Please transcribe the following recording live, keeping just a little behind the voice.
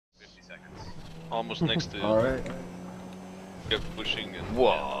almost next to. Alright. Kept pushing and.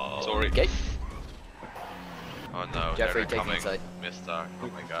 Whoa. Sorry. Okay. Oh no, Jeffrey, they're take coming. inside. Missed Oh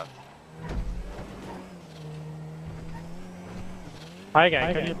my god. Hi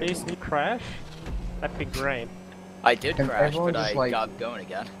guy, can you please crash? That'd be great. I did Can crash, everyone but just, I like- got going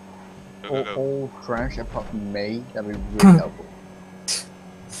again. Go, go, go. All crash apart from May, that'd be really helpful.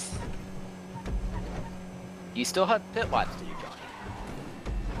 You still have pit laps to do, Johnny.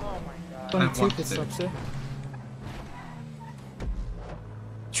 I want to.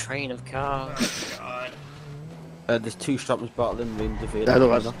 Train of cars. God. There's two Stratums battling, we interfered. That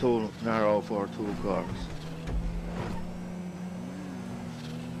was too narrow for 2 cars.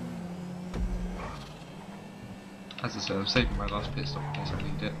 As I said, I'm saving my last pit stop in case I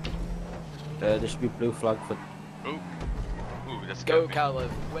need it. There should be blue flag for... Ooh. Ooh, that's Go, me. Caleb.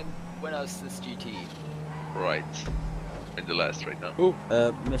 Win us this GT. Right. In the last right now. Ooh,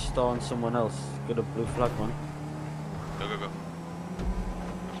 missed on someone else. Got a blue flag one. Go, go, go.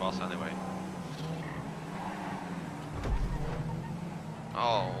 We're fast anyway.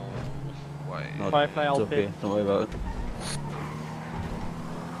 Oh. Why? No, Firefly, I'll it's okay, pit. don't worry about it.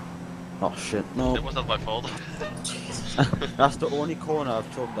 Oh shit, no. That was not my fault. That's the only corner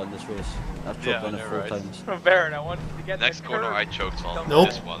I've choked on this race. I've choked Yeah, on it you're 4 right. times. Baron, I wanted to get Next the corner curve. I choked on. Nope.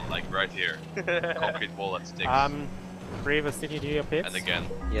 This one, like right here. Concrete wall that sticks. Reaver, stick it to your pits. And again.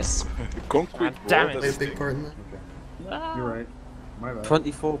 Yes. Concrete damn it. Play a big part in that. You're right. My bad.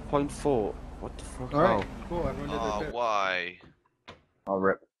 24.4. What the fuck? Alright, cool, everyone did Oh, their bit. why? I'll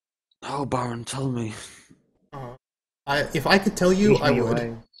rip. Oh, Baron, tell me. If I could tell you, Lead I me would.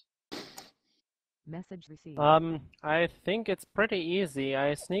 away. Message received. I think it's pretty easy.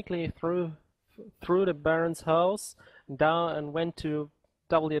 I sneakily through the Baron's house down and went to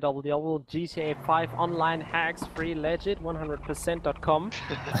www.GTA5 online hacks free legit 100%.com.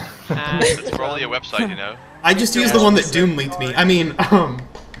 It's probably a website, you know. I just used the one that Doom leaked me. I mean,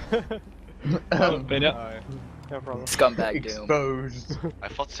 No problem. Scumbag Doom. Exposed. I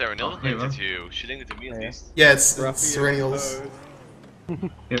thought Sarah Nilsson Okay, linked well. it to you. She linked it to me at least. yeah, it's Serenials.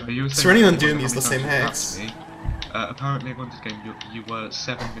 Yeah, you were saying Serenial and before Doom how use the many same times you hacks. passed me. Apparently, on this game, you were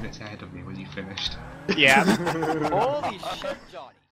 7 minutes ahead of me when you finished. Yeah. Holy shit, Johnny.